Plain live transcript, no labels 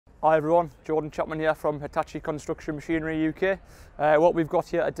Hi everyone, Jordan Chapman here from Hitachi Construction Machinery UK. What we've got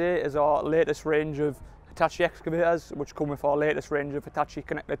here today is our latest range of Hitachi excavators, which come with our latest range of Hitachi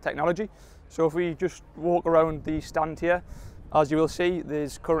Connected Technology. So if we just walk around the stand here, as you will see,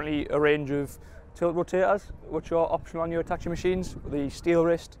 there's currently a range of tilt rotators, which are optional on your Hitachi machines, the steel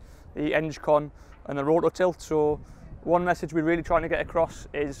wrist, the EngCon and the rotor tilt. So one message we're really trying to get across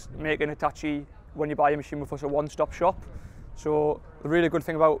is making Hitachi, when you buy a machine with us, a one-stop shop. So the really good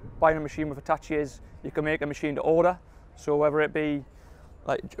thing about buying a machine with Hitachi is you can make a machine to order. So whether it be,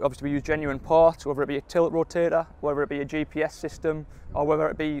 like, obviously we use genuine parts, whether it be a tilt rotator, whether it be a GPS system, or whether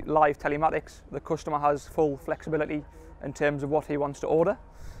it be live telematics, the customer has full flexibility in terms of what he wants to order.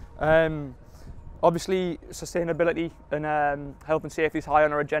 Obviously sustainability and health and safety is high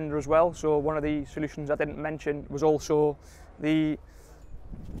on our agenda as well. So one of the solutions I didn't mention was also the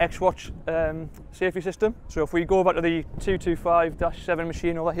X-Watch safety system. So if we go back to the 225-7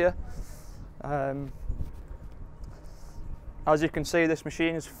 machine over here, as you can see, this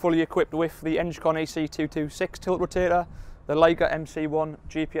machine is fully equipped with the EngCon EC226 tilt rotator, the Liga MC1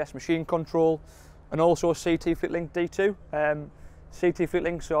 GPS machine control, and also CT FleetLink D2. CT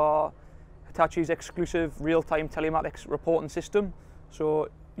FleetLinks are Hitachi's exclusive real-time telematics reporting system. So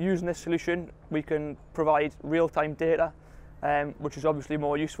using this solution, we can provide real-time data, which is obviously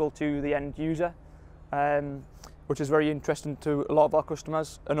more useful to the end user, which is very interesting to a lot of our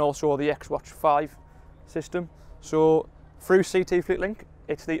customers, and also the X-Watch 5 system. So through CT FleetLink,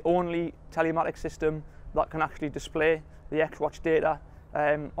 it's the only telematics system that can actually display the X-Watch data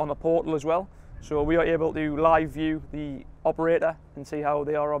on the portal as well. So we are able to live view the operator and see how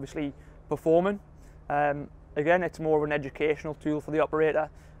they are obviously performing. Again, it's more of an educational tool for the operator,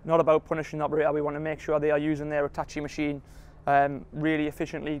 not about punishing the operator. We want to make sure they are using their Hitachi machine really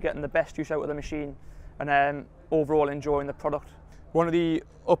efficiently, getting the best use out of the machine, and overall enjoying the product. One of the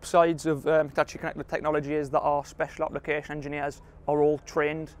upsides of Hitachi Connected Technology is that our special application engineers are all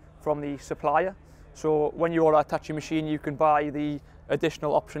trained from the supplier. So when you order a Hitachi machine, you can buy the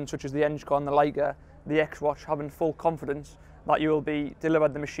additional options such as the EngCon, the Liga, the X-Watch, having full confidence that you will be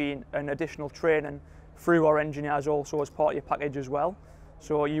delivered the machine, and additional training through our engineers also as part of your package as well.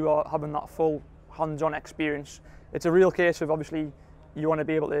 So you are having that full hands-on experience. It's a real case of, obviously, you want to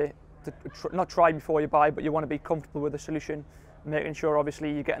be able to not try before you buy, but you want to be comfortable with the solution, making sure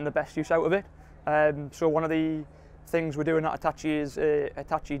obviously you're getting the best use out of it. So one of the things we're doing at Hitachi is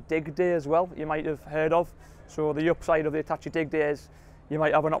Hitachi Dig Day as well, you might have heard of. So the upside of the Hitachi Dig Day is you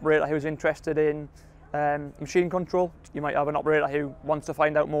might have an operator who's interested in machine control, you might have an operator who wants to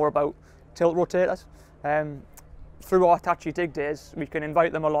find out more about tilt rotators. Through our Hitachi Dig Days, we can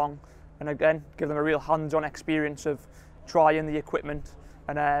invite them along and again give them a real hands-on experience of trying the equipment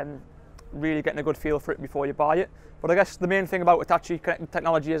and really getting a good feel for it before you buy it. But I guess the main thing about Hitachi Connected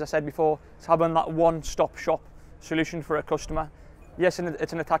Technology, as I said before, is having that one-stop shop solution for a customer. Yes,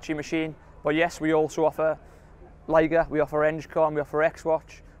 it's an Hitachi machine, but yes, we also offer Liga, we offer EngCon, we offer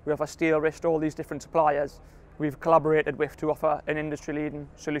X-Watch, we offer Steel Wrist, all these different suppliers we've collaborated with to offer an industry-leading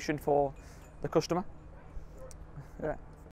solution for the customer. Yeah.